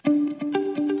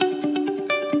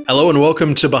Hello and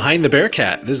welcome to Behind the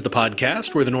Bearcat. This is the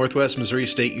podcast where the Northwest Missouri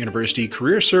State University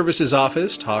Career Services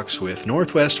Office talks with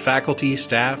Northwest faculty,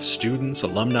 staff, students,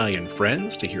 alumni, and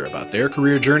friends to hear about their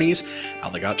career journeys, how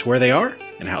they got to where they are,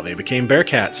 and how they became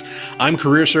Bearcats. I'm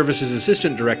Career Services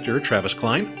Assistant Director Travis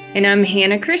Klein. And I'm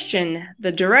Hannah Christian,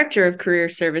 the Director of Career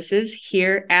Services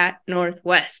here at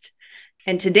Northwest.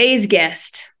 And today's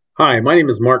guest... Hi, my name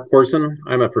is Mark Corson.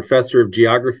 I'm a professor of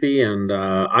geography, and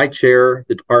I chair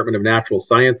the Department of Natural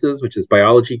Sciences, which is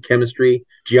biology, chemistry,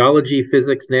 geology,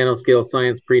 physics, nanoscale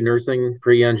science, pre-nursing,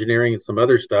 pre-engineering, and some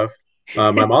other stuff.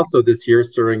 I'm also this year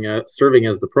serving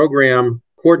as the program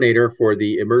coordinator for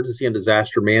the Emergency and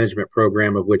Disaster Management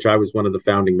Program, of which I was one of the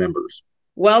founding members.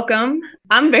 Welcome.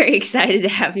 I'm very excited to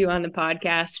have you on the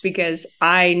podcast because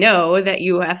I know that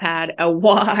you have had a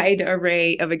wide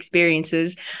array of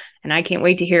experiences, and I can't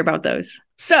wait to hear about those.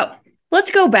 So let's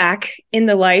go back in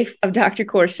the life of Dr.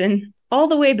 Corson, all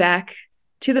the way back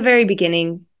to the very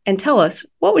beginning, and tell us,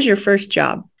 what was your first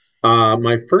job?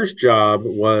 My first job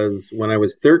was when I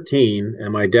was 13,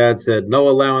 and my dad said, "No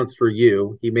allowance for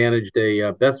you." He managed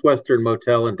a Best Western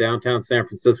motel in downtown San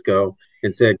Francisco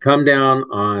and said, "Come down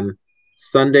on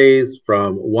Sundays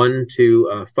from 1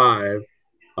 to 5.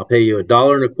 I'll pay you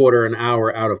 $1.25 an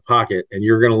hour out of pocket, and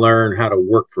you're going to learn how to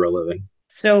work for a living."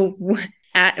 So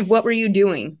what were you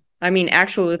doing? I mean,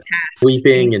 actual tasks.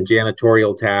 Sweeping and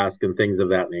janitorial tasks and things of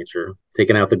that nature.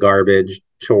 Taking out the garbage,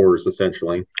 chores,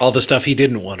 essentially. All the stuff he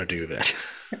didn't want to do then.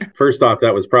 First off,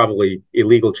 that was probably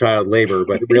illegal child labor,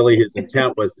 but really his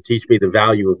intent was to teach me the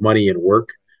value of money and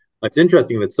work. It's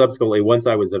interesting that subsequently, once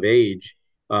I was of age,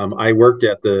 I worked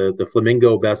at the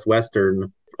Flamingo Best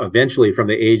Western, eventually from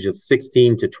the age of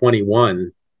 16 to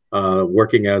 21,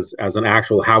 working as an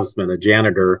actual houseman, a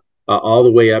janitor, all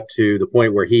the way up to the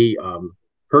point where he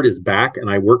hurt his back, and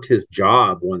I worked his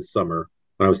job one summer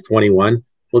when I was 21.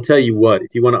 We'll tell you what,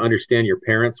 if you want to understand your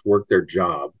parents, work their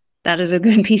job. That is a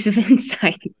good piece of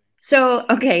insight. So,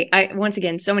 okay, once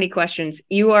again, so many questions.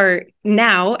 You are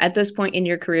now, at this point in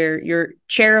your career, you're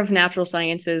chair of natural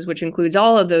sciences, which includes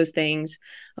all of those things.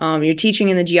 You're teaching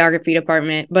in the geography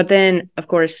department, but then, of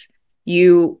course,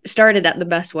 you started at the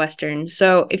Best Western.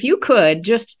 So if you could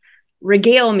just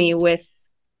regale me with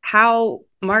how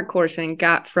Mark Corson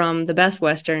got from the Best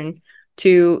Western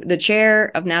to the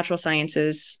chair of natural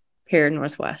sciences here in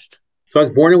Northwest. So I was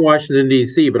born in Washington,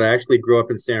 D.C., but I actually grew up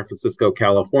in San Francisco,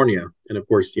 California. And of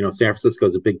course, San Francisco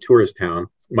is a big tourist town.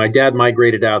 My dad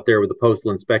migrated out there with the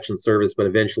Postal Inspection Service, but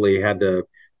eventually had to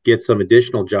get some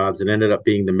additional jobs and ended up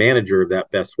being the manager of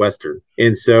that Best Western.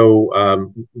 And so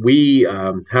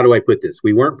how do I put this?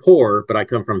 We weren't poor, but I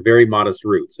come from very modest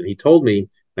roots. And he told me,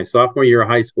 my sophomore year of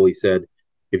high school, he said,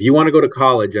 "If you want to go to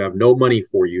college, I have no money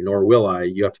for you, nor will I.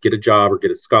 You have to get a job or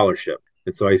get a scholarship."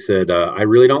 And so I said, I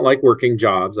really don't like working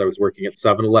jobs. I was working at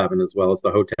 7-Eleven as well as the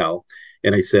hotel.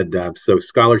 And I said, so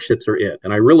scholarships are it.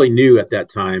 And I really knew at that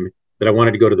time that I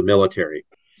wanted to go to the military.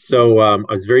 So I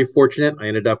was very fortunate. I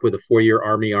ended up with a 4-year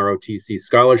Army ROTC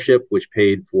scholarship, which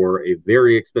paid for a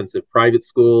very expensive private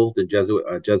school, the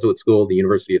Jesuit school, the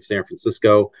University of San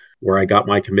Francisco, where I got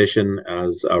my commission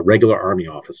as a regular Army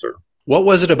officer. What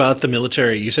was it about the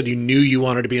military? You said you knew you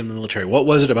wanted to be in the military. What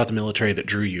was it about the military that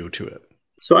drew you to it?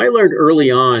 So I learned early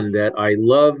on that I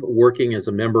love working as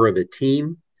a member of a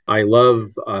team. I love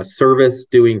service,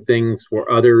 doing things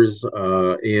for others.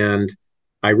 And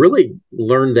I really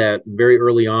learned that very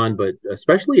early on, but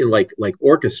especially in like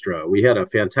orchestra. We had a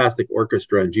fantastic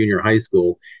orchestra in junior high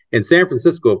school. And San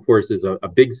Francisco, of course, is a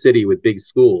big city with big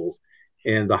schools.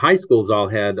 And the high schools all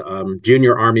had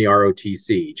Junior Army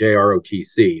ROTC,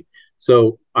 JROTC.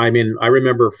 So, I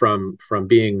remember from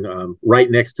being right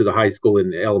next to the high school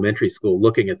and the elementary school,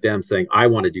 looking at them saying, I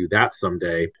want to do that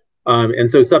someday. And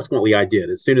so subsequently I did.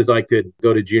 As soon as I could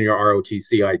go to junior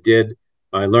ROTC, I did.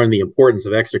 I learned the importance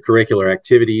of extracurricular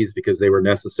activities because they were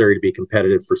necessary to be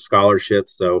competitive for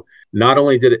scholarships. So not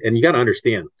only did it, and you got to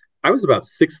understand, I was about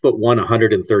 6'1",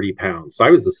 130 pounds. So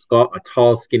I was a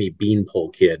tall, skinny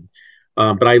beanpole kid.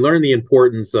 But I learned the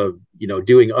importance of,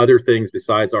 doing other things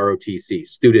besides ROTC,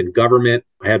 student government.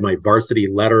 I had my varsity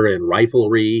letter and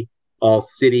riflery, all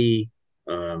city,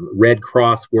 Red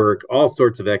Cross work, all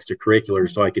sorts of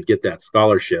extracurriculars so I could get that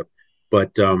scholarship.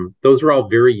 But those were all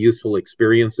very useful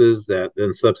experiences that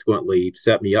then subsequently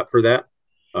set me up for that.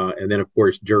 And then, of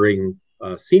course, during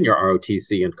senior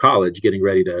ROTC in college, getting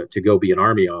ready to go be an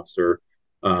Army officer,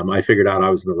 I figured out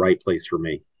I was in the right place for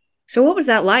me. So what was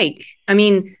that like?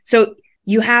 So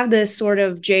you have this sort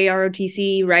of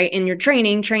JROTC, right, in your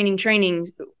training.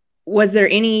 Was there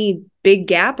any big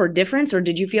gap or difference, or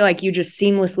did you feel like you just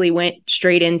seamlessly went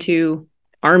straight into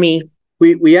Army?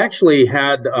 We actually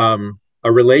had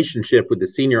a relationship with the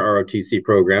senior ROTC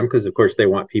program because, of course, they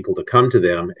want people to come to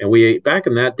them. And we back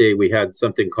in that day, we had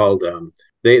something called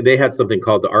they had something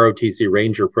called the ROTC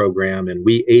Ranger program, and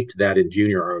we aped that in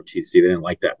junior ROTC. They didn't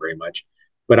like that very much,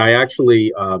 but I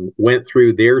actually went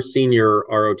through their senior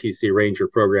ROTC Ranger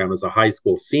program as a high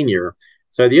school senior.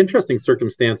 So the interesting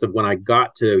circumstance of when I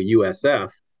got to USF,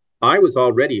 I was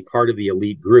already part of the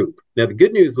elite group. Now, the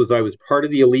good news was I was part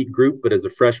of the elite group, but as a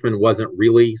freshman, wasn't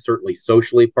really, certainly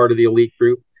socially part of the elite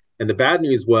group. And the bad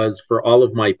news was for all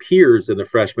of my peers in the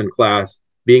freshman class,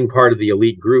 being part of the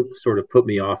elite group sort of put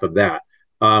me off of that.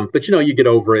 But, you get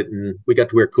over it, and we got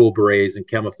to wear cool berets and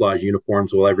camouflage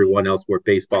uniforms while everyone else wore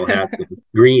baseball hats and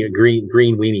green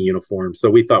weenie uniforms. So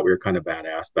we thought we were kind of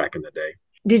badass back in the day.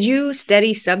 Did you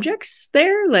study subjects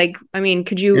there? Like, I mean,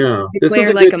 could you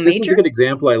declare a major? This is a good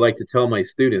example I like to tell my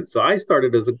students. So I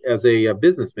started as a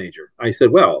business major. I said,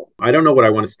 well, I don't know what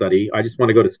I want to study. I just want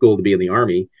to go to school to be in the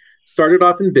Army. Started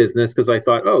off in business because I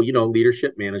thought,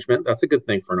 leadership management, that's a good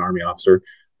thing for an Army officer.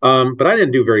 But I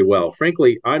didn't do very well.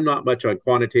 Frankly, I'm not much on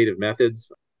quantitative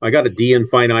methods. I got a D in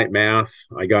finite math.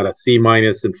 I got a C- in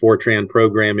Fortran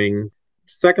programming.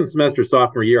 Second semester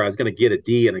sophomore year, I was going to get a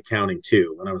D in accounting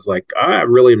too. And I was like, I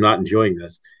really am not enjoying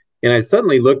this. And I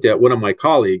suddenly looked at one of my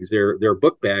colleagues, their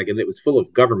book bag, and it was full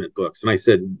of government books. And I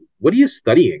said, what are you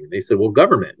studying? And they said, well,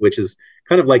 government, which is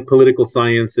kind of like political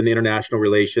science and international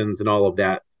relations and all of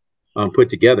that put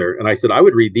together. And I said, I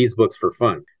would read these books for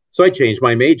fun. So I changed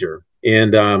my major,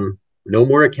 and no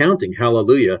more accounting.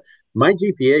 Hallelujah. My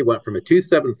GPA went from a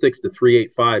 2.76 to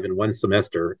 3.85 in one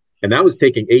semester. And that was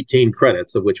taking 18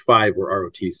 credits, of which 5 were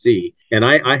ROTC. And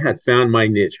I had found my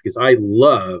niche because I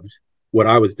loved what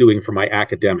I was doing for my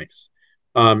academics.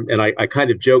 And I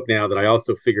kind of joke now that I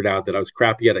also figured out that I was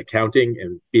crappy at accounting,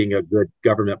 and being a good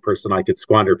government person, I could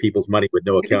squander people's money with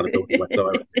no accountability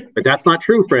whatsoever. But that's not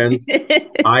true, friends.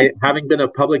 Having been a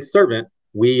public servant,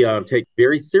 we take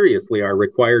very seriously our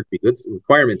requirement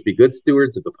to be good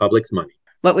stewards of the public's money.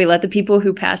 But we let the people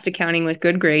who passed accounting with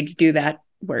good grades do that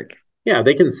work. Yeah,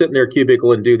 they can sit in their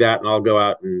cubicle and do that, and I'll go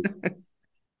out and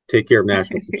take care of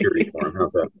national security for them.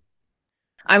 How's that?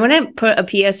 I want to put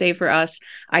a PSA for us.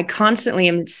 I constantly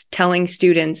am telling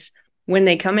students when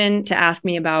they come in to ask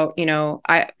me about,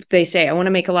 they say, I want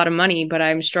to make a lot of money, but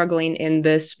I'm struggling in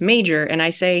this major. And I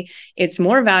say, it's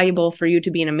more valuable for you to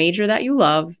be in a major that you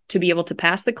love, to be able to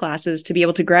pass the classes, to be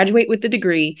able to graduate with the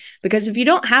degree. Because if you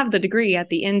don't have the degree at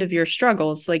the end of your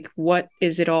struggles, like, what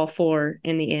is it all for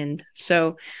in the end?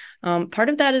 So part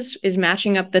of that is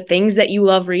matching up the things that you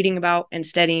love reading about and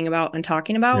studying about and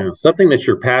talking about. Yeah, something that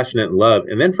you're passionate and love.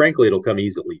 And then, frankly, it'll come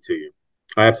easily to you.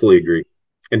 I absolutely agree.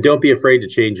 And don't be afraid to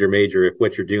change your major if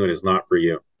what you're doing is not for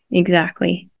you.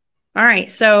 Exactly. All right.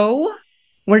 So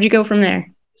where'd you go from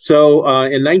there? So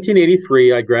in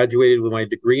 1983, I graduated with my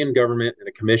degree in government and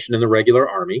a commission in the regular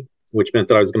Army, which meant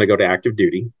that I was going to go to active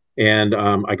duty. And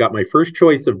I got my first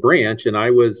choice of branch, and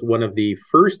I was one of the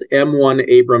first M1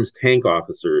 Abrams tank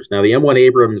officers. Now, the M1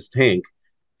 Abrams tank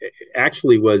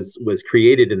actually was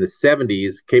created in the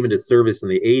 70s, came into service in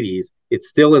the 80s. It's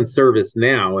still in service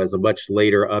now as a much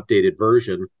later updated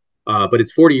version, but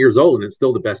it's 40 years old, and it's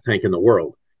still the best tank in the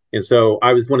world. And so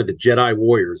I was one of the Jedi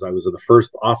Warriors. I was in the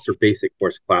first officer basic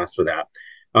course class for that.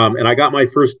 And I got my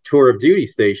first tour of duty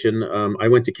station. I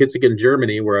went to Kitzingen,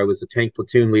 Germany, where I was a tank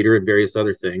platoon leader and various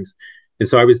other things. And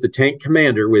so I was the tank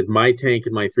commander with my tank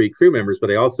and my 3 crew members,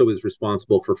 but I also was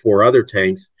responsible for 4 other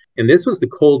tanks. And this was the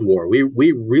Cold War.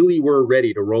 We really were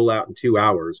ready to roll out in 2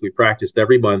 hours. We practiced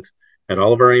every month, had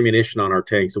all of our ammunition on our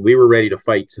tanks, and we were ready to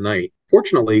fight tonight.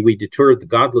 Fortunately, we deterred the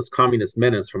godless communist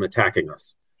menace from attacking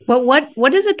us. Well,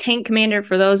 what does a tank commander,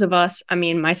 for those of us, I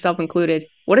mean, myself included,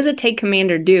 what does a tank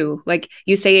commander do? Like,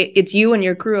 you say it's you and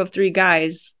your crew of 3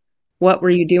 guys. What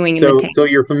were you doing in the tank? So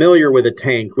you're familiar with a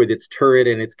tank, with its turret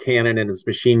and its cannon and its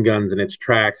machine guns and its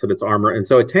tracks and its armor. And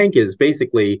so a tank is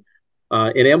basically,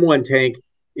 an M1 tank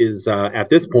is, at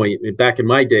this point, back in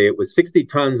my day, it was 60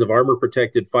 tons of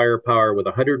armor-protected firepower with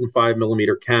a 105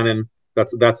 millimeter cannon.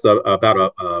 That's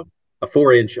about a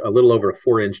 4-inch, a little over a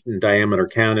 4-inch in diameter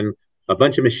cannon, a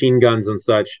bunch of machine guns and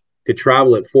such, could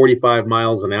travel at 45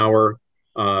 miles an hour.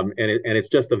 And it's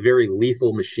just a very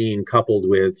lethal machine coupled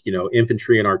with,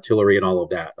 infantry and artillery and all of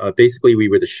that. Basically, we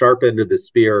were the sharp end of the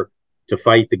spear to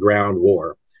fight the ground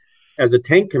war. As a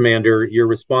tank commander, you're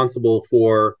responsible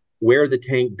for where the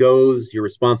tank goes. You're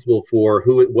responsible for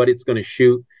what it's going to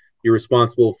shoot. You're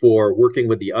responsible for working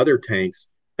with the other tanks.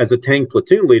 As a tank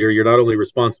platoon leader, you're not only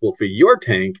responsible for your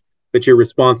tank, but you're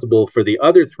responsible for the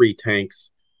other 3 tanks.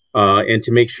 And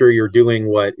to make sure you're doing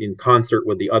what in concert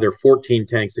with the other 14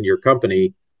 tanks in your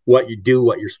company, what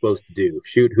you're supposed to do,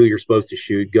 shoot who you're supposed to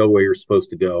shoot, go where you're supposed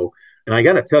to go. And I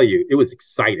got to tell you, it was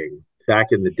exciting back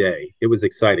in the day. It was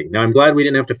exciting. Now, I'm glad we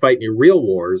didn't have to fight any real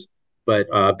wars, but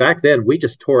back then we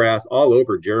just tore ass all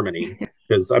over Germany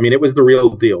because, I mean, it was the real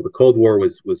deal. The Cold War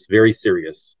was very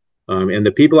serious. And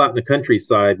the people out in the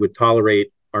countryside would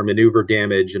tolerate our maneuver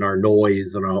damage and our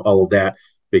noise and all of that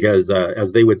because,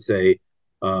 as they would say,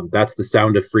 that's the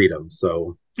sound of freedom.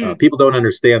 So people don't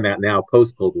understand that now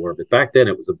post Cold War, but back then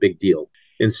it was a big deal.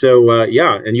 And so,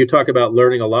 yeah, and you talk about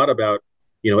learning a lot about,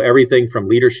 everything from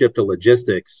leadership to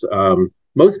logistics.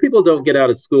 Most people don't get out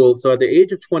of school. So at the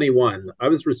age of 21, I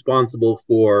was responsible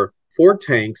for 4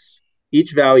 tanks,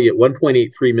 each valued at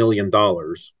 $1.83 million,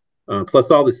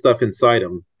 plus all the stuff inside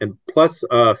them, and plus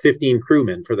 15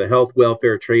 crewmen for the health,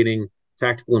 welfare, training,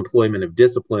 tactical employment of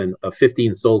discipline of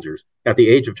 15 soldiers at the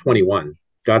age of 21.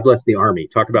 God bless the Army.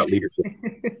 Talk about leadership.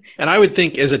 And I would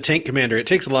think as a tank commander, it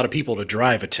takes a lot of people to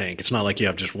drive a tank. It's not like you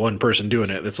have just one person doing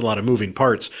it. It's a lot of moving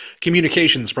parts.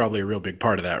 Communication is probably a real big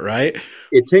part of that, right?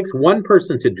 It takes one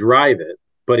person to drive it,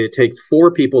 but it takes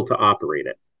 4 people to operate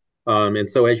it. And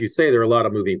so, as you say, there are a lot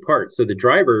of moving parts. So the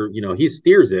driver, he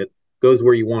steers it, goes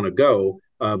where you want to go.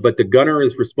 But the gunner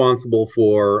is responsible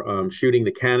for shooting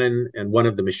the cannon and one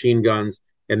of the machine guns.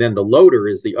 And then the loader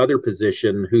is the other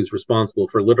position who's responsible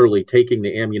for literally taking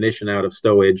the ammunition out of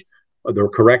stowage, the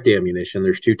correct ammunition,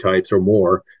 there's 2 types or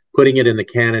more, putting it in the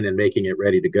cannon and making it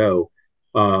ready to go.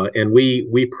 And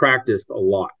we practiced a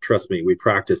lot. Trust me, we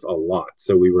practiced a lot.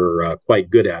 So we were quite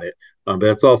good at it. But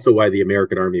that's also why the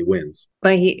American Army wins.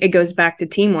 But it goes back to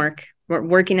teamwork. We're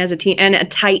working as a team and a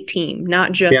tight team,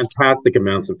 not just fantastic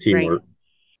amounts of teamwork. Right.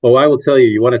 Well, I will tell you,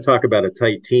 you want to talk about a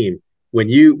tight team. When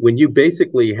you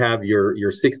basically have your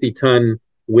 60-ton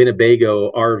Winnebago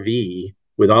RV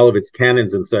with all of its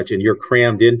cannons and such, and you're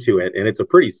crammed into it, and it's a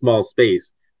pretty small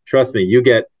space, trust me, you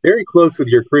get very close with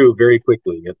your crew very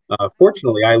quickly.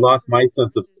 Fortunately, I lost my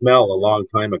sense of smell a long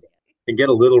time ago and get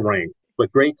a little rank,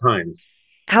 but great times.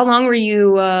 How long were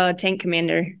you tank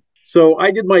commander? So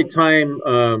I did my time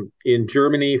in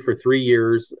Germany for 3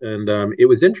 years, and it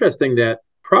was interesting that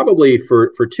probably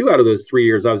for 2 out of those 3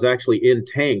 years, I was actually in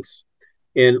tanks.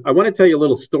 And I want to tell you a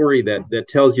little story that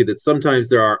tells you that sometimes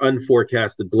there are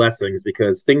unforecasted blessings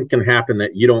because things can happen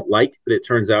that you don't like, but it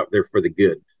turns out they're for the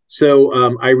good. So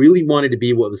I really wanted to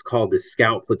be what was called the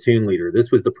scout platoon leader.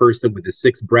 This was the person with the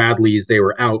 6 Bradleys. They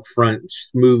were out front,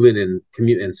 moving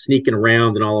and sneaking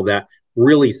around and all of that.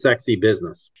 Really sexy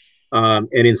business. And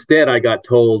instead, I got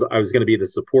told I was going to be the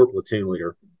support platoon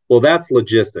leader. Well, that's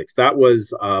logistics. That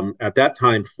was, at that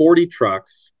time, 40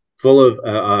 trucks full of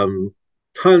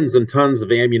tons and tons of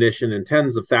ammunition and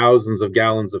tens of thousands of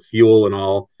gallons of fuel and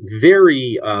all.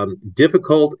 Very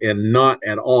difficult and not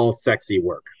at all sexy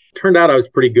work. Turned out I was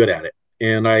pretty good at it.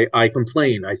 And I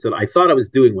complained. I said, I thought I was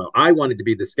doing well. I wanted to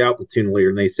be the scout platoon leader.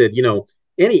 And they said,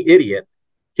 any idiot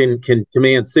can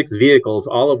command 6 vehicles,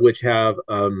 all of which have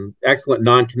excellent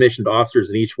non-commissioned officers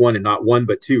in each one and not 1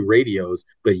 but 2 radios.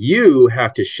 But you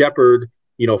have to shepherd,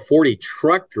 40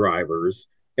 truck drivers.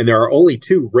 And there are only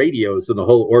 2 radios in the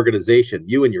whole organization,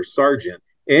 you and your sergeant,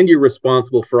 and you're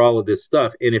responsible for all of this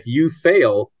stuff. And if you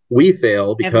fail, we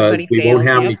fail because we won't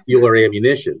have any fuel or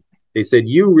ammunition. They said,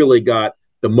 you really got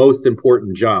the most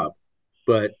important job,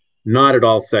 but not at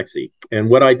all sexy. And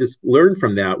what I just learned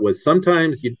from that was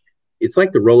sometimes it's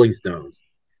like the Rolling Stones.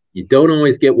 You don't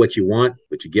always get what you want,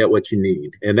 but you get what you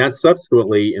need. And that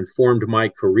subsequently informed my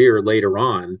career later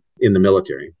on in the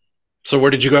military. So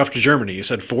where did you go after Germany? You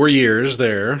said 4 years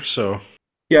there. So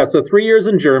 3 years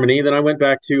in Germany. Then I went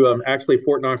back to actually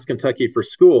Fort Knox, Kentucky for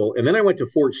school. And then I went to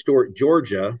Fort Stewart,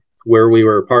 Georgia, where we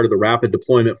were part of the Rapid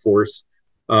Deployment Force.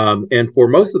 And for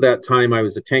most of that time, I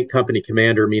was a tank company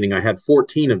commander, meaning I had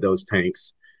 14 of those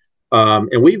tanks.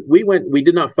 And we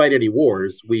did not fight any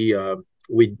wars. We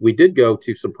did go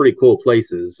to some pretty cool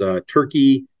places,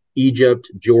 Turkey, Egypt,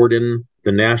 Jordan,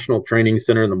 the National Training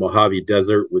Center in the Mojave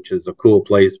Desert, which is a cool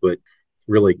place, but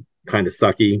really kind of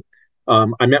sucky.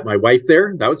 I met my wife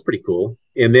there. That was pretty cool.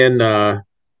 And then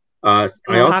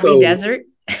Mojave Desert?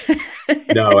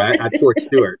 No, at Fort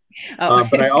Stewart. Oh.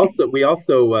 But I also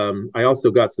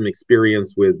got some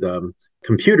experience with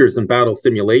computers and battle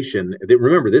simulation.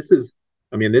 Remember, this is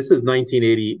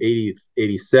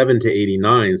 1987 to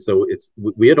 89. So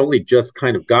we had only just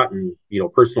kind of gotten,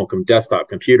 personal desktop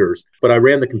computers, but I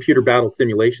ran the Computer Battle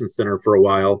Simulation Center for a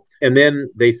while. And then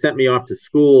they sent me off to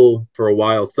school for a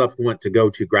while, subsequent to go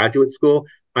to graduate school.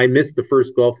 I missed the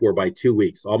first Gulf War by 2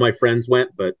 weeks. All my friends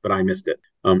went, but I missed it.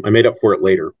 I made up for it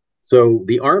later. So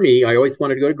the Army, I always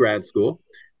wanted to go to grad school.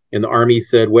 And the Army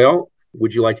said, well,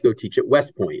 would you like to go teach at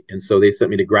West Point? And so they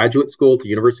sent me to graduate school to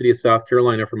University of South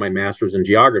Carolina for my master's in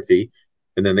geography.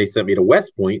 And then they sent me to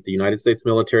West Point, the United States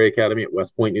Military Academy at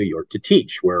West Point, New York, to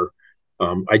teach, where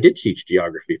I did teach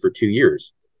geography for 2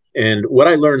 years. And what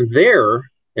I learned there,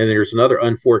 and there's another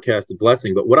unforecasted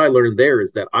blessing, but what I learned there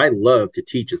is that I love to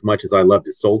teach as much as I love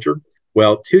to soldier.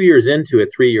 Well, 2 years into a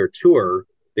 3-year tour,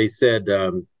 they said,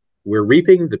 we're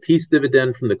reaping the peace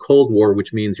dividend from the Cold War,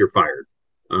 which means you're fired.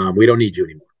 We don't need you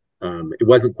anymore. It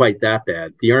wasn't quite that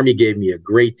bad. The Army gave me a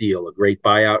great deal, a great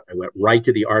buyout. I went right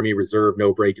to the Army Reserve,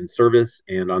 no break in service.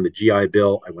 And on the GI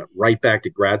Bill, I went right back to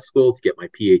grad school to get my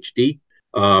PhD.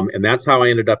 And that's how I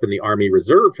ended up in the Army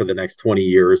Reserve for the next 20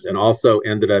 years, and also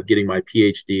ended up getting my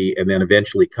PhD and then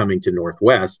eventually coming to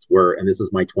Northwest, and this is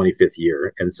my 25th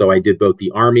year. And so I did both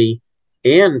the Army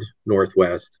and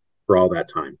Northwest for all that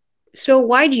time. So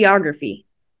why geography?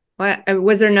 Why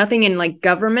was there nothing in like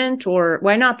government, or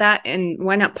why not that? And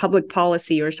why not public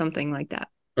policy or something like that?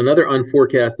 Another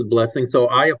unforecasted blessing. So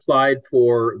I applied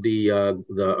for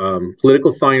the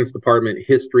political science department,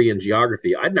 history and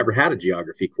geography. I'd never had a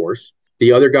geography course.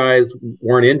 The other guys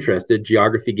weren't interested.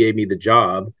 Geography gave me the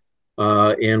job.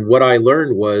 And what I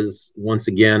learned was, once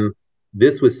again,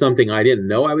 this was something I didn't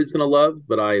know I was going to love,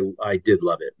 but I did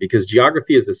love it, because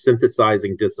geography is a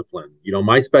synthesizing discipline. You know,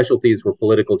 my specialties were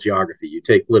political geography. You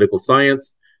take political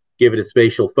science, give it a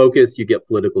spatial focus, you get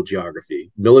political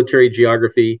geography. Military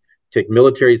geography, take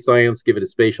military science, give it a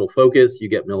spatial focus, you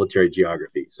get military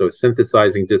geography. So a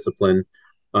synthesizing discipline.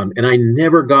 And I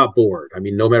never got bored. I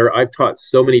mean, no matter, I've taught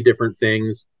so many different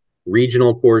things,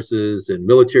 regional courses and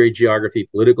military geography,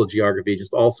 political geography,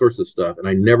 just all sorts of stuff. And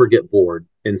I never get bored.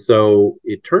 And so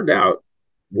it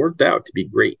worked out to be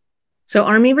great. So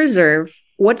Army Reserve,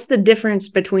 what's the difference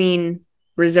between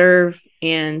reserve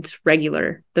and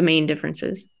regular, the main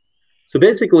differences? So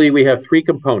basically we have three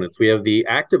components. We have the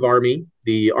active Army,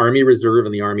 the Army Reserve,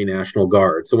 and the Army National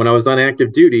Guard. So when I was on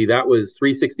active duty, that was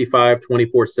 365,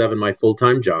 24/7, my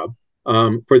full-time job.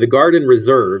 For the Guard and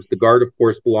Reserves, the Guard, of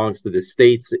course, belongs to the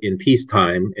states in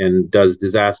peacetime and does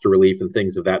disaster relief and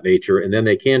things of that nature. And then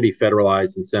they can be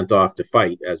federalized and sent off to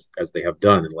fight, as they have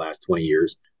done in the last 20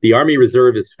 years. The Army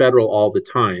Reserve is federal all the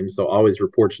time, so always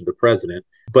reports to the president.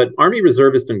 But Army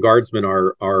Reservists and Guardsmen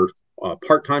are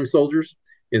part-time soldiers.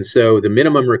 And so the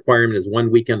minimum requirement is 1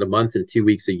 weekend a month and 2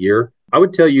 weeks a year. I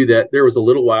would tell you that there was a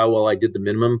little while I did the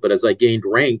minimum, but as I gained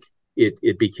rank,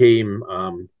 it became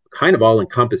kind of all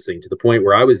encompassing, to the point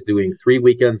where I was doing 3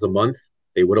 weekends a month.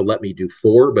 They would have let me do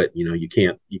 4, but you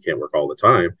can't work all the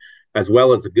time, as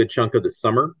well as a good chunk of the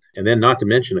summer. And then not to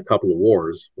mention a couple of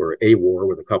wars, or a war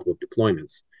with a couple of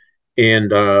deployments.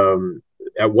 And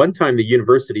at one time, the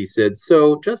university said,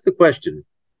 so just a question,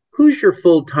 who's your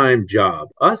full-time job,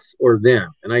 us or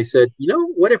them? And I said,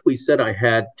 what if we said I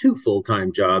had 2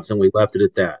 full-time jobs and we left it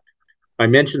at that? I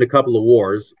mentioned a couple of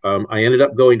wars. I ended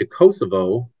up going to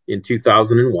Kosovo in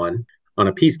 2001 on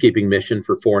a peacekeeping mission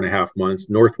for 4.5 months.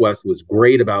 Northwest was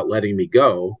great about letting me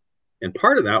go. And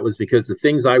part of that was because the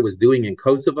things I was doing in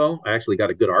Kosovo, I actually got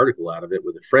a good article out of it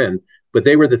with a friend, but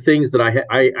they were the things that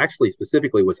I actually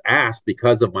specifically was asked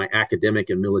because of my academic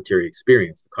and military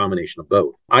experience, the combination of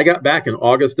both. I got back in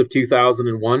August of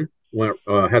 2001,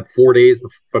 had 4 days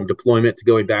from deployment to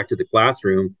going back to the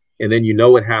classroom. And then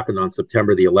what happened on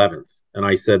September the 11th. And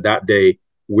I said that day,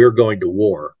 we're going to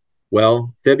war.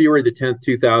 Well, February the 10th,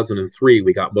 2003,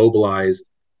 we got mobilized,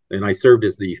 and I served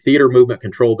as the Theater Movement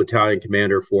Control Battalion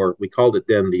commander for, we called it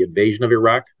then the invasion of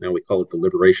Iraq. Now we call it the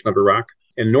liberation of Iraq.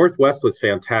 And Northwest was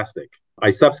fantastic. I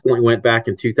subsequently went back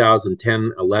in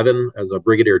 2010-11 as a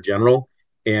brigadier general.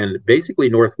 And basically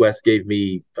Northwest gave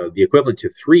me the equivalent to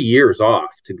 3 years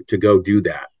off to go do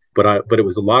that. But it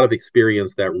was a lot of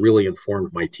experience that really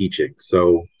informed my teaching.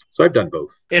 So I've done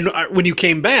both. And when you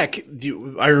came back,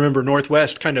 I remember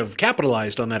Northwest kind of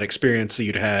capitalized on that experience that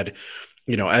you'd had,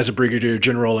 as a brigadier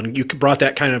general, and you brought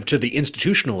that kind of to the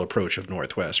institutional approach of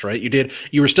Northwest, right?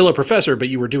 You were still a professor, but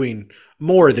you were doing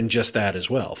more than just that as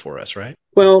well for us, right?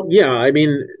 Well, yeah. I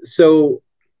mean, so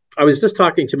I was just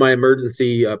talking to my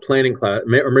emergency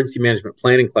management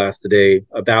planning class today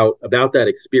about that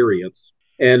experience.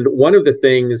 And one of the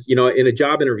things, in a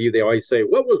job interview, they always say,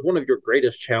 what was one of your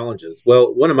greatest challenges?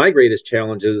 Well, one of my greatest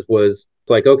challenges was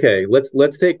like, okay,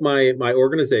 let's take my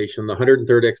organization, the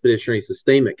 103rd Expeditionary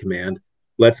Sustainment Command.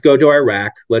 Let's go to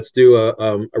Iraq. Let's do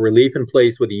a relief in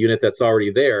place with a unit that's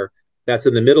already there. That's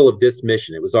in the middle of this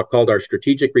mission. It was called our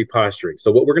strategic reposturing.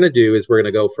 So what we're going to do is we're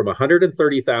going to go from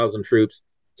 130,000 troops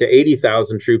to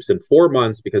 80,000 troops in 4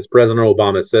 months because President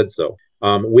Obama said so.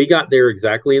 We got there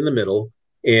exactly in the middle.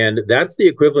 And that's the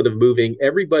equivalent of moving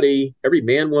everybody, every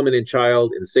man, woman, and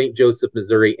child in St. Joseph,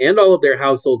 Missouri, and all of their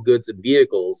household goods and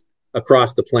vehicles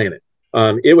across the planet.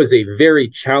 It was a very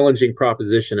challenging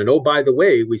proposition. And oh, by the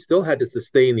way, we still had to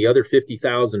sustain the other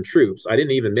 50,000 troops. I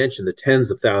didn't even mention the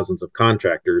tens of thousands of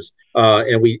contractors.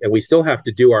 And we still have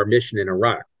to do our mission in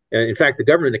Iraq. And in fact, the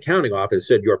government accounting office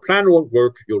said, your plan won't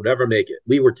work. You'll never make it.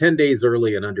 We were 10 days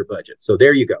early and under budget. So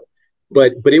there you go.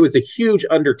 But it was a huge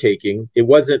undertaking. It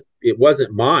wasn't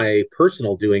my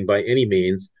personal doing by any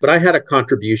means, but I had a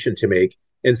contribution to make.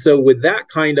 And so with that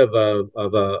kind of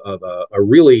a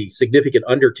really significant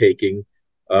undertaking,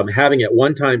 having at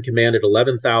one time commanded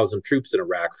 11,000 troops in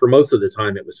Iraq, for most of the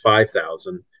time it was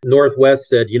 5,000. Northwest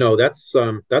said,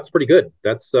 that's pretty good.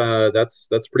 That's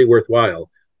pretty worthwhile.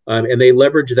 And they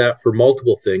leveraged that for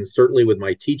multiple things, certainly with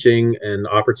my teaching and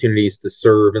opportunities to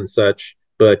serve and such.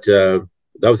 But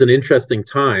that was an interesting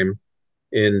time.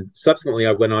 And subsequently,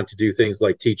 I went on to do things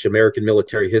like teach American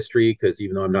military history, because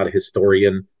even though I'm not a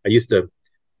historian, I used to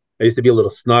be a little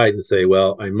snide and say,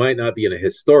 well, I might not be a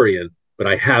historian, but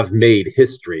I have made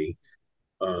history.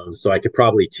 So I could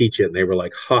probably teach it. And they were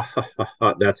like, ha, ha, ha,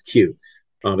 ha, that's cute.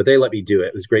 But they let me do it.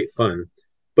 It was great fun.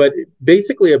 But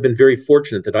basically, I've been very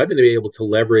fortunate that I've been able to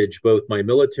leverage both my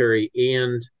military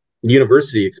and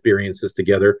university experiences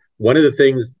together. One of the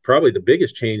things, probably the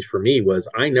biggest change for me, was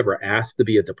I never asked to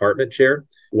be a department chair.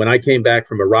 When I came back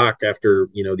from Iraq after,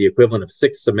 the equivalent of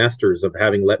 6 semesters of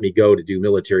having let me go to do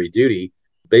military duty,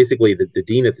 basically the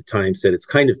dean at the time said, it's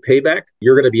kind of payback.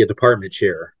 You're going to be a department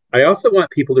chair. I also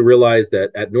want people to realize that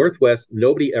at Northwest,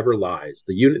 nobody ever lies.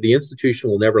 The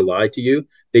institution will never lie to you.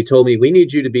 They told me, we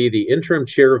need you to be the interim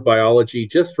chair of biology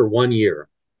just for 1 year.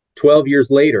 12 years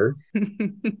later.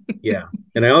 Yeah.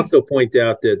 And I also point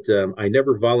out that I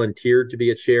never volunteered to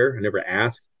be a chair. I never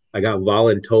asked. I got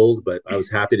voluntold, but I was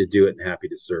happy to do it and happy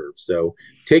to serve. So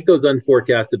take those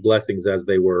unforecasted blessings as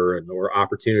they were, or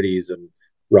opportunities, and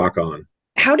rock on.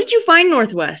 How did you find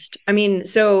Northwest? I mean,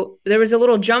 so there was a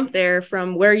little jump there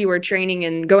from where you were training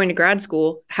and going to grad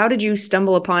school. How did you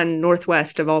stumble upon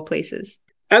Northwest of all places?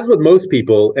 As with most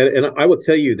people, and I will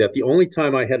tell you that the only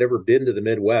time I had ever been to the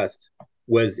Midwest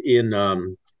was in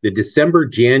the December,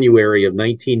 January of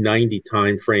 1990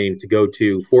 timeframe to go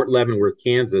to Fort Leavenworth,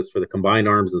 Kansas for the Combined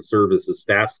Arms and Services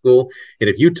Staff School. And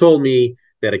if you told me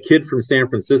that a kid from San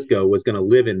Francisco was going to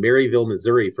live in Maryville,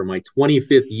 Missouri for my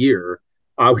 25th year,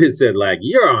 I would have said, like,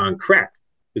 you're on crack,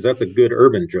 because that's a good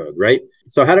urban drug, right?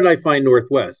 So how did I find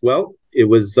Northwest? Well, it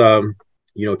was, time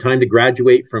to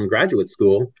graduate from graduate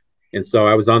school. And so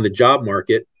I was on the job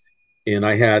market. And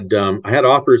I had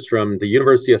offers from the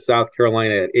University of South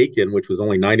Carolina at Aiken, which was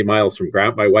only 90 miles from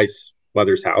my wife's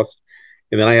mother's house.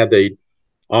 And then I had the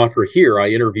offer here. I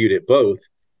interviewed at both.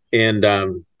 And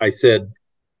I said,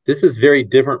 this is very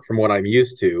different from what I'm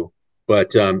used to,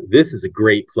 but this is a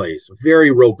great place, very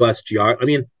robust geography. I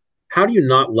mean, how do you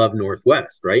not love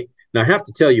Northwest, right? Now, I have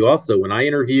to tell you also, when I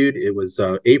interviewed, it was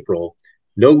April,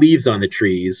 no leaves on the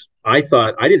trees. I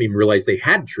didn't even realize they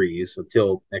had trees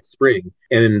until next spring.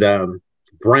 And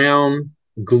brown,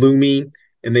 gloomy.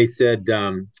 And they said,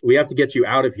 we have to get you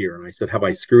out of here. And I said, have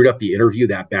I screwed up the interview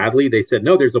that badly? They said,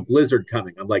 no, there's a blizzard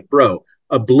coming. I'm like, bro,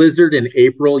 a blizzard in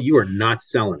April, you are not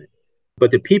selling it.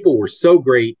 But the people were so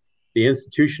great. The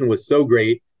institution was so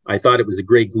great. I thought it was a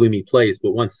great, gloomy place.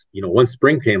 But once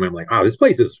spring came, I'm like, oh, this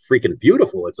place is freaking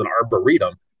beautiful. It's an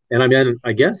arboretum. And I mean,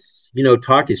 I guess,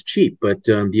 talk is cheap, but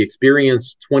the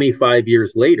experience 25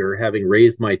 years later, having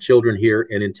raised my children here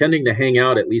and intending to hang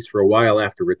out at least for a while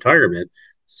after retirement,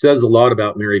 says a lot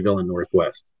about Maryville and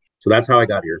Northwest. So that's how I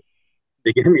got here.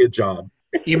 They gave me a job.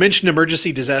 You mentioned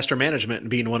emergency disaster management and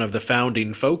being one of the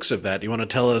founding folks of that. Do you want to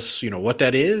tell us, what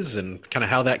that is and kind of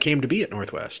how that came to be at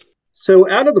Northwest? So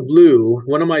out of the blue,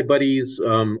 one of my buddies,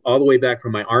 all the way back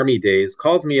from my Army days,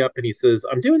 calls me up and he says,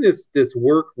 I'm doing this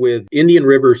work with Indian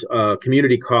River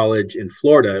Community College in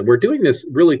Florida. And we're doing this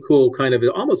really cool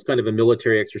almost kind of a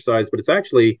military exercise, but it's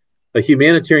actually a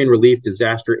humanitarian relief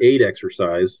disaster aid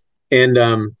exercise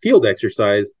and field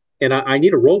exercise. And I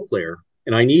need a role player,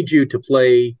 and I need you to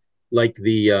play like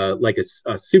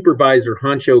a supervisor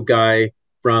honcho guy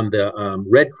from the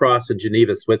Red Cross in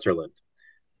Geneva, Switzerland.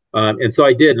 And so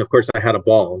I did. And of course, I had a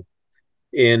ball.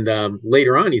 And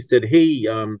later on, he said, hey,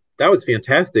 that was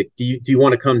fantastic. Do you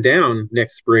want to come down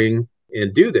next spring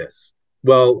and do this?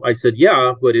 Well, I said,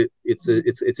 yeah, but it's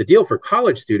a deal for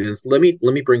college students. Let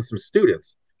me bring some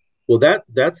students. Well,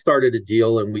 that started a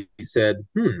deal. And we said,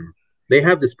 they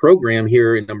have this program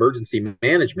here in emergency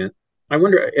management. I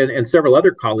wonder, and several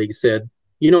other colleagues said,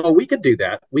 we could do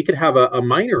that. We could have a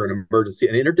minor in emergency,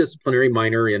 an interdisciplinary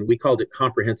minor, and we called it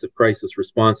comprehensive crisis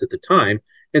response at the time.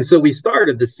 And so we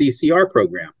started the CCR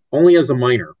program only as a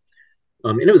minor.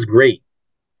 And it was great.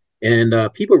 And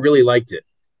people really liked it.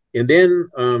 And then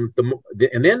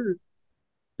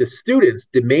the students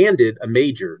demanded a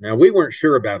major. Now, we weren't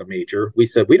sure about a major. We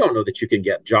said, we don't know that you can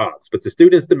get jobs, but the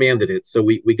students demanded it. So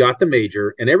we got the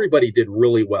major, and everybody did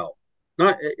really well.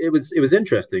 It was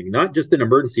interesting, not just in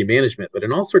emergency management, but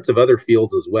in all sorts of other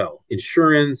fields as well,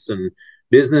 insurance and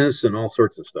business and all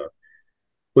sorts of stuff.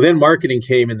 Well, then marketing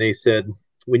came and they said,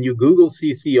 when you Google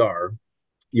CCR,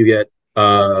 you get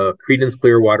Creedence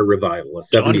Clearwater Revival, a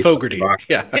 70s John Fogerty, rock,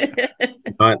 yeah,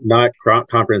 not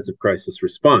comprehensive crisis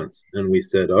response. And we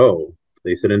said, oh,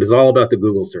 they said, and it's all about the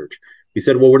Google search. We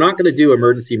said, well, we're not going to do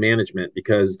emergency management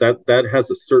because that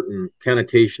has a certain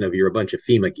connotation of you're a bunch of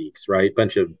FEMA geeks, right?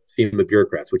 Bunch of FEMA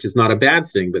bureaucrats, which is not a bad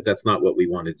thing, but that's not what we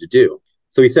wanted to do.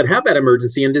 So we said, how about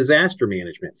emergency and disaster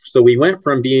management? So we went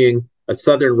from being a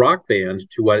Southern rock band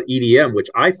to what EDM, which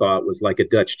I thought was like a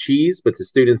Dutch cheese, but the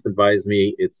students advised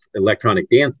me it's electronic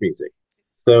dance music.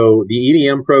 So the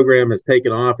EDM program has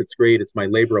taken off. It's great. It's my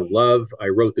labor of love. I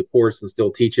wrote the course and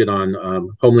still teach it on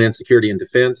Homeland Security and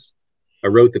Defense. I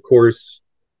wrote the course.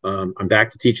 I'm back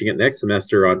to teaching it next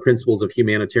semester on principles of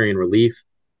humanitarian relief.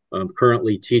 I'm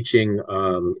currently teaching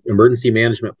emergency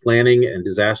management planning and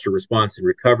disaster response and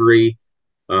recovery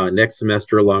next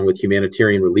semester, along with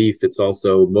humanitarian relief. It's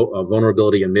also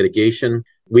vulnerability and mitigation.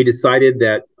 We decided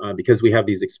that because we have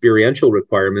these experiential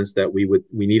requirements that we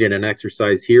needed an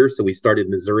exercise here. So we started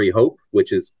Missouri Hope,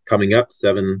 which is coming up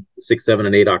 6, 7,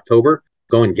 and 8 October,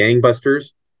 going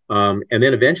gangbusters. And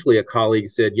then eventually a colleague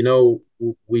said,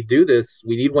 we do this,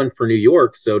 we need one for New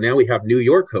York. So now we have New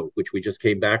York Hope, which we just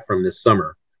came back from this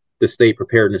summer, the State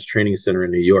Preparedness Training Center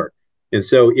in New York. And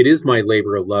so it is my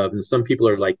labor of love. And some people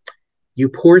are like, you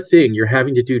poor thing, you're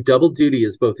having to do double duty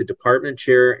as both the department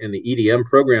chair and the EDM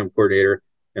program coordinator.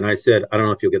 And I said, I don't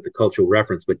know if you'll get the cultural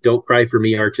reference, but don't cry for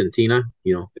me, Argentina,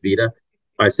 Evita.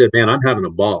 I said, man, I'm having a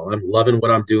ball. I'm loving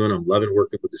what I'm doing. I'm loving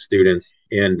working with the students.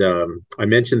 And I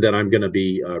mentioned that I'm going to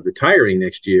be retiring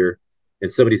next year.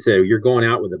 And somebody said, you're going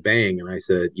out with a bang. And I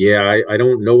said, yeah,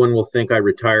 no one will think I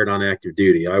retired on active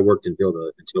duty. I worked until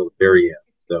the very end.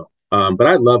 So, but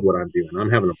I love what I'm doing.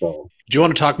 I'm having a ball. Do you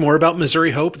want to talk more about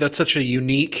Missouri Hope? That's such a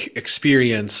unique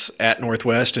experience at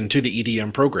Northwest and to the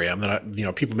EDM program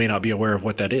that people may not be aware of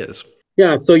what that is.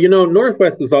 Yeah, so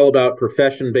Northwest is all about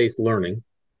profession-based learning.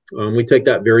 We take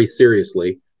that very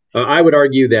seriously. I would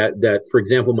argue that, for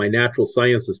example, my natural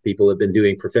sciences people have been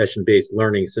doing profession-based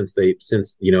learning since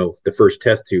the first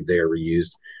test tube they ever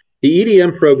used. The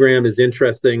EDM program is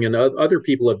interesting, and other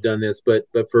people have done this, but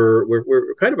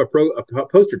we're kind of a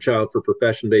poster child for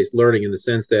profession-based learning in the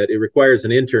sense that it requires an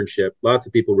internship. Lots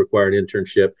of people require an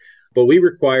internship, but we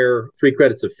require 3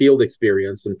 credits of field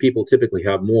experience, and people typically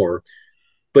have more.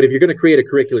 But if you're going to create a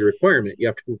curricular requirement, you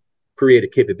have to create a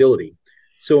capability.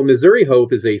 So Missouri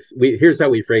Hope here's how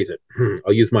we phrase it.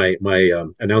 I'll use my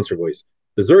announcer voice.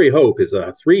 Missouri Hope is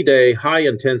a 3-day high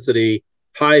intensity,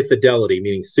 high fidelity,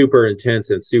 meaning super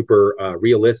intense and super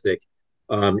realistic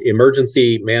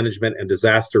emergency management and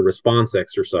disaster response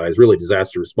exercise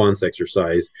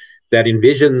that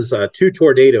envisions 2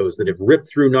 tornadoes that have ripped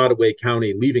through Nottoway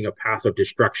County, leaving a path of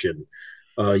destruction.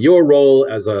 Your role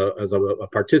as a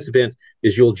participant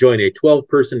is you'll join a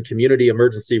 12-person community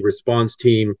emergency response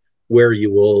team where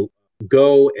you will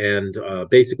go and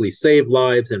basically save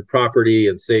lives and property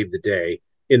and save the day.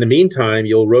 In the meantime,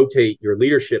 you'll rotate your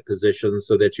leadership positions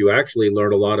so that you actually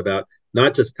learn a lot about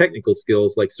not just technical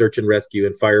skills like search and rescue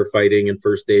and firefighting and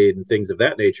first aid and things of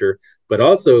that nature, but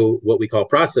also what we call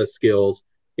process skills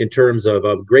in terms of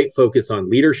a great focus on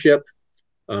leadership,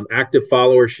 active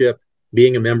followership,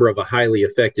 being a member of a highly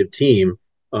effective team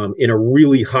in a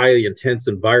really highly intense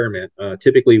environment.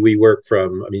 Typically, we work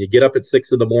you get up at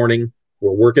 6 in the morning,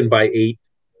 we're working by 8,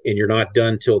 and you're not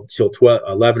done till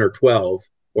 11 or 12.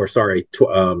 10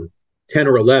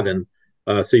 or 11,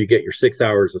 so you get your 6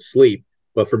 hours of sleep.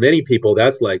 But for many people,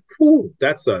 that's like,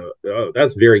 that's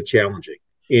very challenging.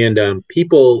 And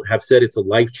people have said it's a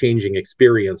life-changing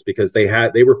experience because they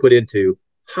were put into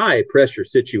high-pressure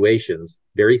situations,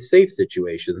 very safe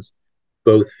situations,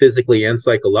 both physically and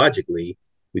psychologically.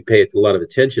 We pay a lot of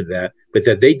attention to that, but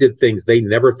that they did things they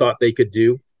never thought they could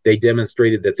do. They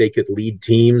demonstrated that they could lead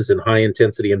teams in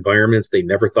high-intensity environments. They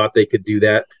never thought they could do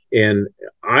that. And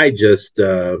I just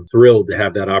thrilled to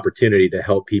have that opportunity to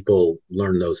help people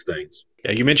learn those things.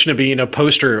 Yeah, you mentioned it being a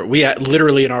poster. We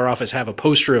literally in our office have a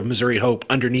poster of Missouri Hope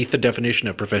underneath the definition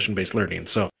of profession-based learning.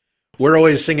 So We're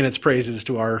always singing its praises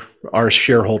to our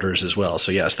shareholders as well.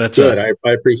 So yes, that's good.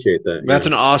 I appreciate that. That's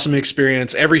an awesome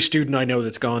experience. Every student I know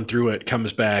that's gone through it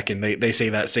comes back and they say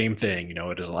that same thing.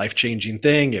 It is a life-changing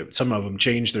thing. Some of them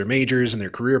change their majors and their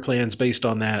career plans based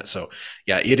on that. So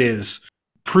yeah, it is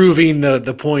proving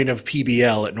the point of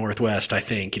PBL at Northwest. I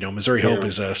think, Missouri Hope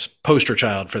is a poster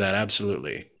child for that.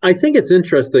 Absolutely. I think it's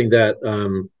interesting that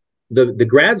the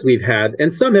grads we've had,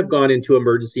 and some have gone into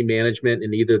emergency management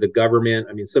in either the government.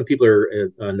 I mean, some people are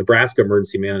in Nebraska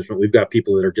emergency management. We've got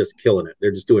people that are just killing it.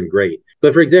 They're just doing great.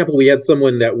 But for example, we had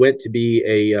someone that went to be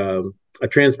a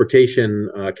transportation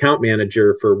account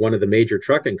manager for one of the major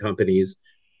trucking companies.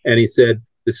 And he said,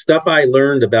 the stuff I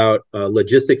learned about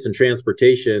logistics and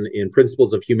transportation in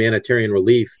principles of humanitarian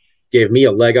relief gave me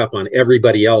a leg up on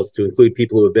everybody else, to include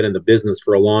people who have been in the business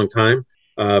for a long time.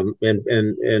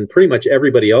 And pretty much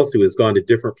everybody else who has gone to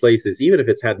different places, even if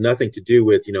it's had nothing to do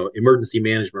with, emergency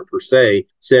management per se,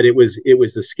 said it was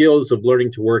the skills of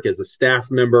learning to work as a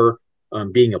staff member,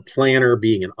 being a planner,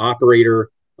 being an operator,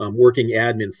 working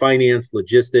admin, finance,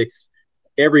 logistics.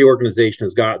 Every organization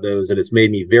has got those, and it's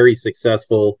made me very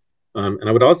successful. And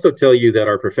I would also tell you that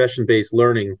our profession-based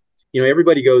learning,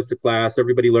 everybody goes to class,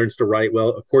 everybody learns to write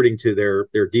well according to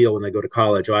their deal when they go to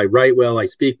college. I write well, I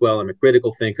speak well, I'm a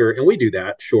critical thinker, and we do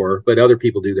that, sure, but other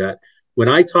people do that. When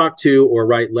I talk to or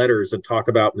write letters and talk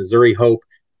about Missouri Hope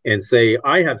and say,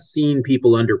 I have seen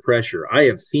people under pressure, I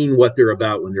have seen what they're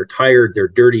about when they're tired, they're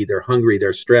dirty, they're hungry,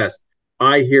 they're stressed.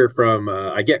 I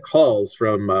get calls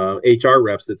from HR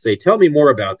reps that say, tell me more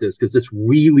about this, because this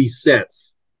really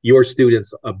sets your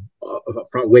students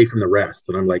away from the rest.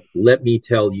 And I'm like, let me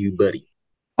tell you, buddy.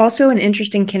 Also an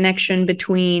interesting connection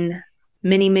between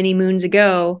many, many moons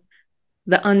ago,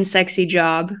 the unsexy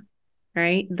job,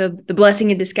 right? The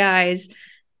blessing in disguise,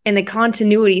 and the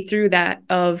continuity through that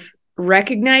of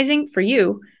recognizing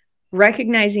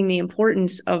the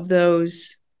importance of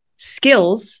those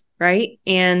skills, right?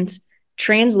 And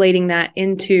translating that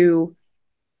into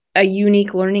a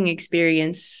unique learning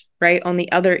experience, right? On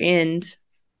the other end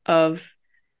of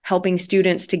helping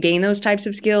students to gain those types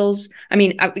of skills. I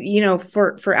mean,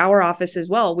 for our office as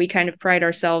well, we kind of pride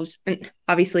ourselves, and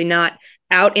obviously not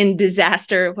out in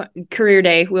disaster career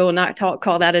day. We will not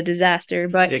call that a disaster,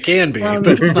 but it can be,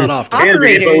 but it's not often.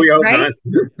 Operators, right?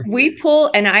 We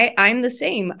pull, and I'm the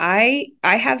same. I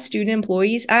have student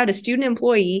employees. I had a student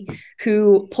employee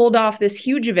who pulled off this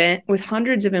huge event with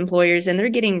hundreds of employers, and they're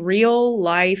getting real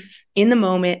life, in the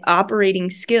moment operating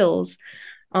skills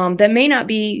that may not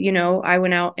be, I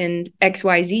went out and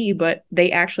XYZ, but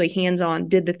they actually hands-on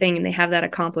did the thing, and they have that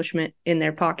accomplishment in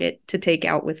their pocket to take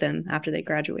out with them after they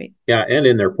graduate. Yeah, and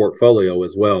in their portfolio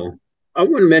as well. I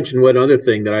want to mention one other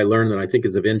thing that I learned that I think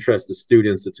is of interest to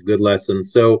students. It's a good lesson.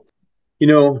 So,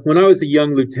 when I was a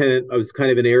young lieutenant, I was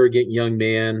kind of an arrogant young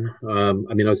man. I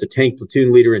was a tank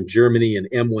platoon leader in Germany, and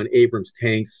M1 Abrams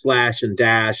tanks, slash and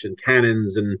dash and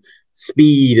cannons and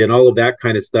speed and all of that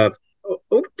kind of stuff.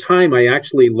 Over time, I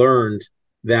actually learned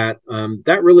that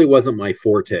that really wasn't my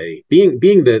forte. Being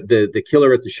the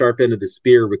killer at the sharp end of the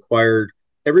spear required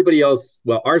everybody else.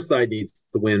 Well, our side needs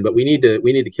to win, but we need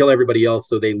to kill everybody else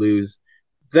so they lose.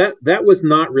 That was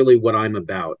not really what I'm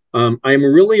about. I'm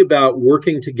really about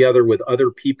working together with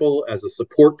other people as a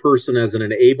support person, as an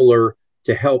enabler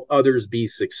to help others be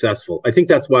successful. I think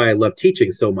that's why I love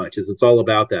teaching so much, is it's all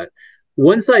about that.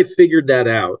 Once I figured that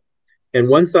out, and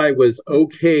once I was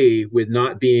okay with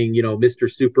not being,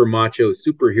 Mr. Super Macho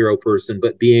superhero person,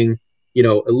 but being,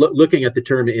 looking at the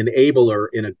term enabler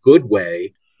in a good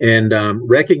way, and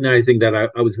recognizing that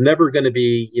I was never going to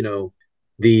be,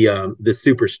 the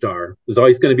superstar. I was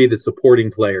always going to be the supporting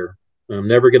player. I'm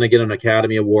never going to get an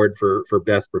Academy Award for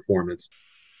best performance.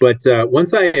 But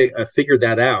once I figured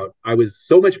that out, I was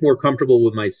so much more comfortable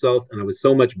with myself, and I was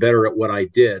so much better at what I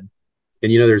did.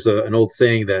 And, there's an old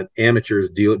saying that amateurs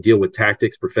deal with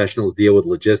tactics, professionals deal with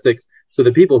logistics. So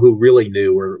the people who really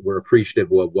knew were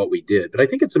appreciative of what we did. But I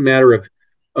think it's a matter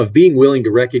of being willing to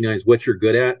recognize what you're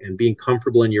good at and being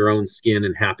comfortable in your own skin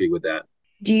and happy with that.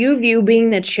 Do you view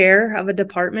being the chair of a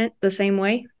department the same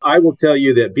way? I will tell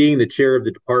you that being the chair of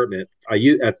the department,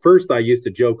 at first I used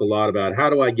to joke a lot about, how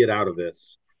do I get out of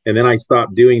this? And then I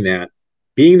stopped doing that.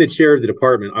 Being the chair of the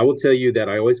department, I will tell you that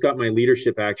I always got my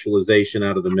leadership actualization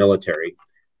out of the military.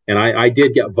 And I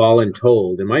did get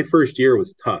voluntold. And my first year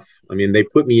was tough. I mean, they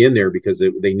put me in there because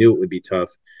they knew it would be tough.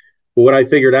 But what I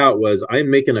figured out was, I'm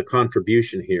making a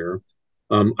contribution here.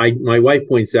 My wife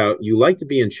points out, you like to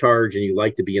be in charge and you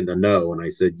like to be in the know. And I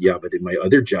said, yeah, but in my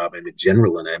other job, I'm a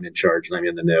general and I'm in charge and I'm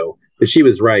in the know. But she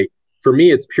was right. For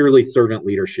me, it's purely servant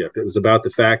leadership. It was about the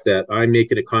fact that I'm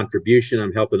making a contribution.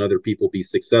 I'm helping other people be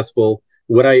successful.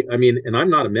 I mean, and I'm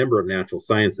not a member of natural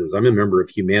sciences, I'm a member of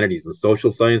humanities and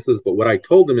social sciences, but what I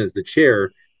told them as the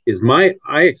chair is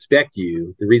I expect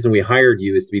you, the reason we hired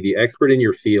you is to be the expert in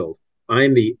your field. I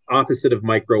am the opposite of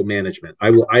micromanagement.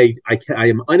 I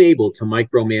am unable to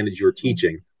micromanage your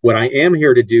teaching. What I am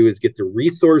here to do is get the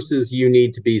resources you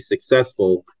need to be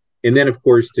successful. And then, of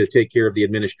course, to take care of the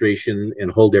administration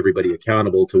and hold everybody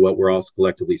accountable to what we're all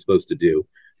collectively supposed to do.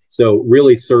 So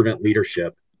really servant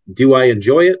leadership. Do I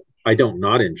enjoy it? I don't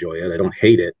not enjoy it. I don't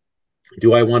hate it.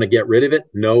 Do I want to get rid of it?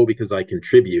 No, because I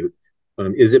contribute.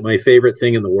 Is it my favorite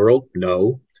thing in the world?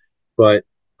 No. But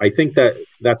I think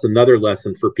that's another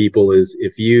lesson for people is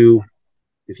if you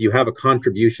have a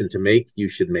contribution to make, you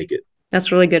should make it.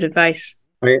 That's really good advice.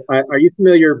 Are you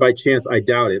familiar by chance? I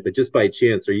doubt it, but just by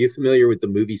chance, are you familiar with the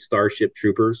movie Starship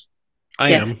Troopers?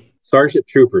 I am. Starship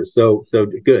Troopers. So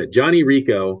good. Johnny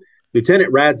Rico,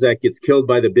 Lieutenant Radzak gets killed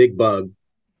by the big bug,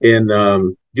 and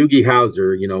Doogie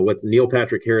Howser, what Neil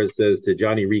Patrick Harris says to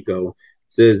Johnny Rico,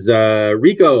 says,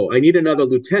 Rico, I need another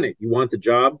lieutenant. You want the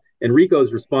job? And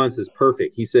Rico's response is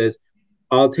perfect. He says,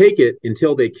 I'll take it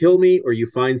until they kill me or you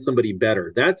find somebody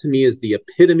better. That to me is the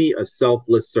epitome of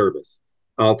selfless service.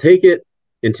 I'll take it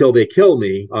until they kill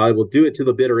me. I will do it to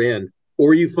the bitter end.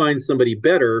 Or you find somebody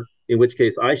better, in which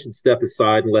case I should step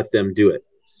aside and let them do it.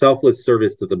 Selfless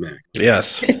service to the max.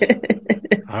 Yes.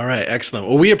 All right. Excellent.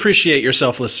 Well, we appreciate your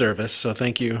selfless service. So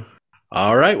thank you.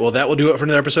 All right. Well, that will do it for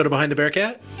another episode of Behind the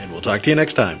Bearcat, and we'll talk to you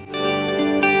next time.